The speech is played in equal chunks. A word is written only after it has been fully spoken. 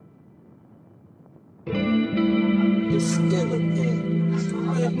It's still a thing.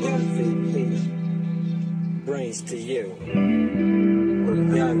 And MVP brings to you the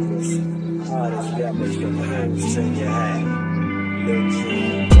youngest, hardest rappers from the whole senior high. Lil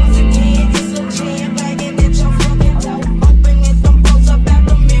Gin. Once again, it's Lil Gin, bagging at your fucking door. Opening them posts up out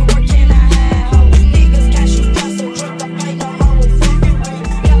the mirror, can I hide hoes? Niggas cash you down, so drink up, ain't no more with fucking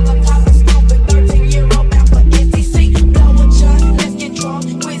rings. Helicopter stupid, 13-year-old bound for SEC. Blow a chunk, let's get drunk.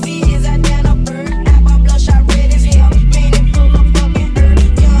 Quizzy is out down a bird. Apple blush, I red as hell. Meaning full of fucking earth.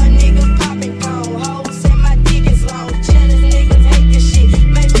 Young niggas popping cone. Hoes and my dick is long. Jealous niggas hate this shit.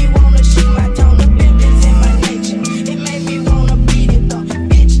 Make me wanna shoot my tone. The pimpin's in my nature. It made me wanna beat it though.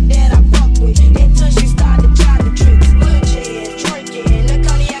 Bitch that I fuck with. Until she started trying to trick. Lil Gin, drinking. The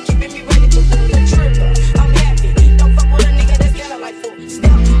cognac keeping me ready to pull the trigger. I'm happy. Don't fuck with a nigga that's kinda like full.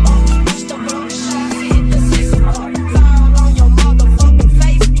 Step up, push the blow the shots, hit the 6 o'clock. Fall on your motherfucking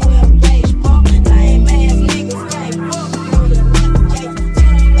face. 12-gauge pump. Lame ass niggas can't fuck with a left gate.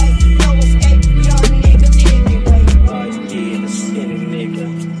 Too late, no escape. Young niggas heavyweight. Yeah, the skinny nigga.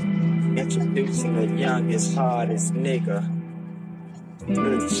 Introducing the youngest, hardest nigga.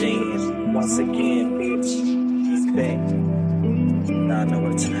 Lil Gin, once again, bitch. He's back. Now I know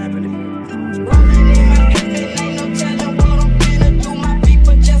what time it is. Rolling in my pimpin', ain't no telling what I'm finna do. My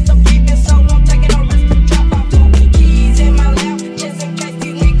people just a peepin', so I'm taking a risk to drop off 2 keys in my lap, just in case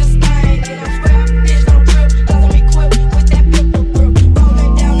these niggas think that I'm strapped. Bitch, don't trip, 'cause I'm equipped with that pistol grip.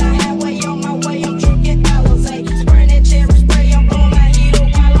 Rolling down the highway, on my way, I'm drinking Alizé. Spraying that cherry spray, I'm blowing my heater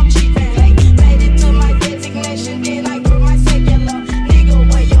while I'm cheapin'. Hey, made it to my destination, then I grew my secular. Nigga,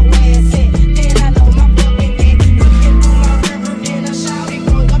 where your ass at? Then I know my fucking head. Looking through my river, then I shouted,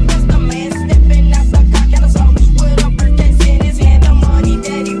 pull up, that's the man. Stepping out the car, kinda slow, with a briefcase in his hand. The money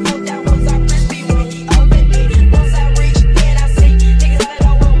that he pulled out was all crispy when he opened it. Once I reach, then I see niggas out of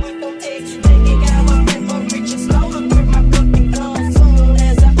nowhere with no text. Taking out my friend for reaching slow to grip my fucking gun. Soon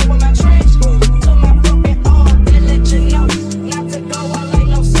as I open my trench, to my fucking arm, then let you know not to go out like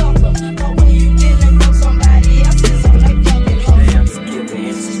no sucker. But when you didn't go, somebody else is on their fucking hustle. Damn, skipping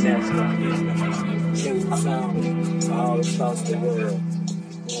international nigga. New sound all across the world.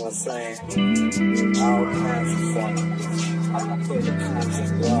 You know what I'm saying? All kinds of songs. All kinds of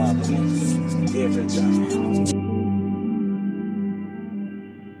robberies. Everything.